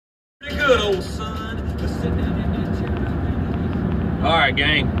good old son. All right,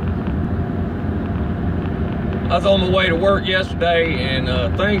 gang. I was on the way to work yesterday, and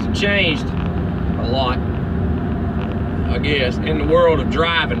things have changed a lot, I guess, in the world of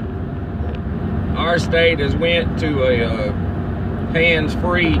driving. Our state has went to a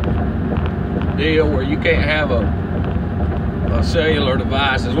hands-free deal where you can't have a cellular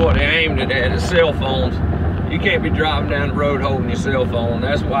device. Is what they aimed it at, is cell phones. You can't be driving down the road holding your cell phone.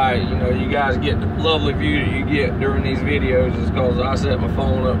 That's why, you know, you guys get the lovely view that you get during these videos, is because I set my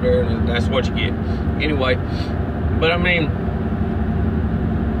phone up there and that's what you get. Anyway, but I mean,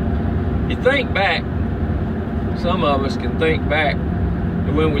 you think back, some of us can think back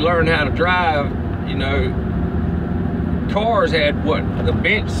to when we learned how to drive. You know, cars had what, the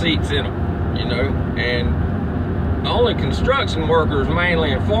bench seats in them, you know, and only construction workers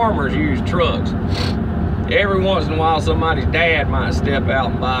mainly and farmers use trucks. Every once in a while, somebody's dad might step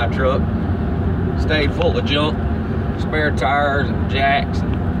out and buy a truck, stayed full of junk, spare tires and jacks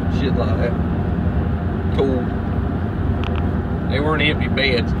and shit like that. Cool. They weren't empty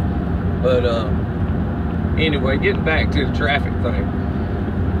beds. But anyway, getting back to the traffic thing.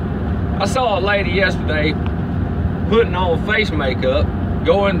 I saw a lady yesterday putting on face makeup,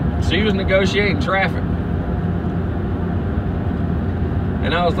 she was negotiating traffic.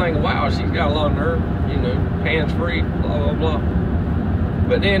 And I was thinking, wow, she's got a lot of nerve, you know, hands-free, blah, blah, blah.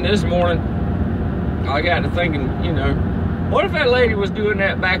 But then this morning, I got to thinking, you know, what if that lady was doing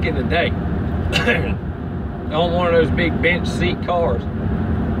that back in the day? On one of those big bench seat cars.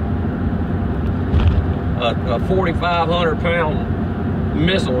 A 4,500 pound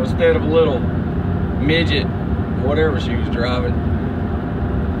missile instead of a little midget, whatever she was driving.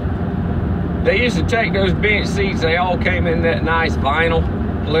 They used to take those bench seats, they all came in that nice vinyl,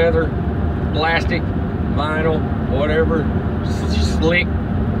 leather, plastic, vinyl, whatever, slick.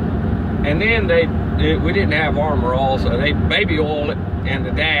 And then we didn't have Armor All, so they baby oil it in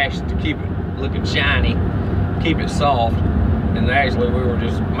the dash to keep it looking shiny, keep it soft. And actually we were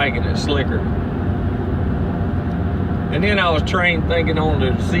just making it slicker. And then I was trained thinking on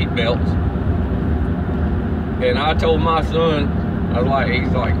the seat belts. And I told my son,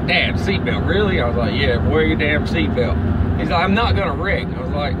 he's like, Dad, seatbelt, really? I was like, yeah, wear your damn seatbelt. He's like, I'm not gonna wreck. I was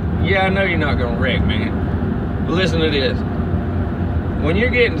like, yeah, I know you're not gonna wreck, man. But listen to this. When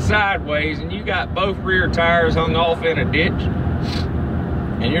you're getting sideways and you got both rear tires hung off in a ditch,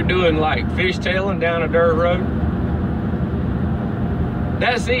 and you're doing like fishtailing down a dirt road,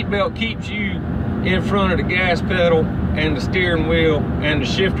 that seatbelt keeps you in front of the gas pedal and the steering wheel and the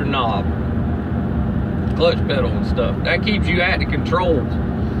shifter knob, clutch pedal and stuff. That keeps you at the controls.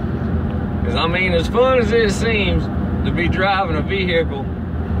 Because I mean, as fun as it seems to be driving a vehicle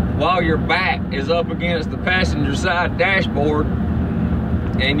while your back is up against the passenger side dashboard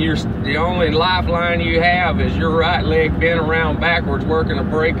and the only lifeline you have is your right leg bent around backwards working the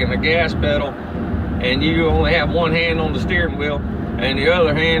brake and the gas pedal, and you only have one hand on the steering wheel and the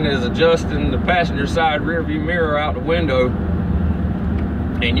other hand is adjusting the passenger side rear view mirror out the window,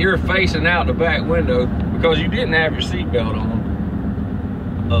 and you're facing out the back window because you didn't have your seatbelt on.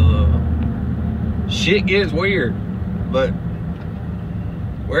 Shit gets weird. But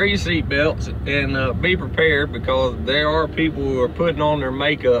wear your seatbelts and be prepared, because there are people who are putting on their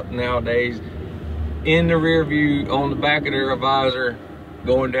makeup nowadays in the rear view, on the back of their visor,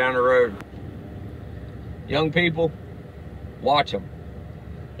 going down the road. Young people, watch them.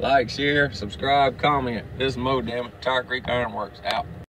 Like, share, subscribe, comment. This is Mo, damn it. Tire Creek Ironworks, out.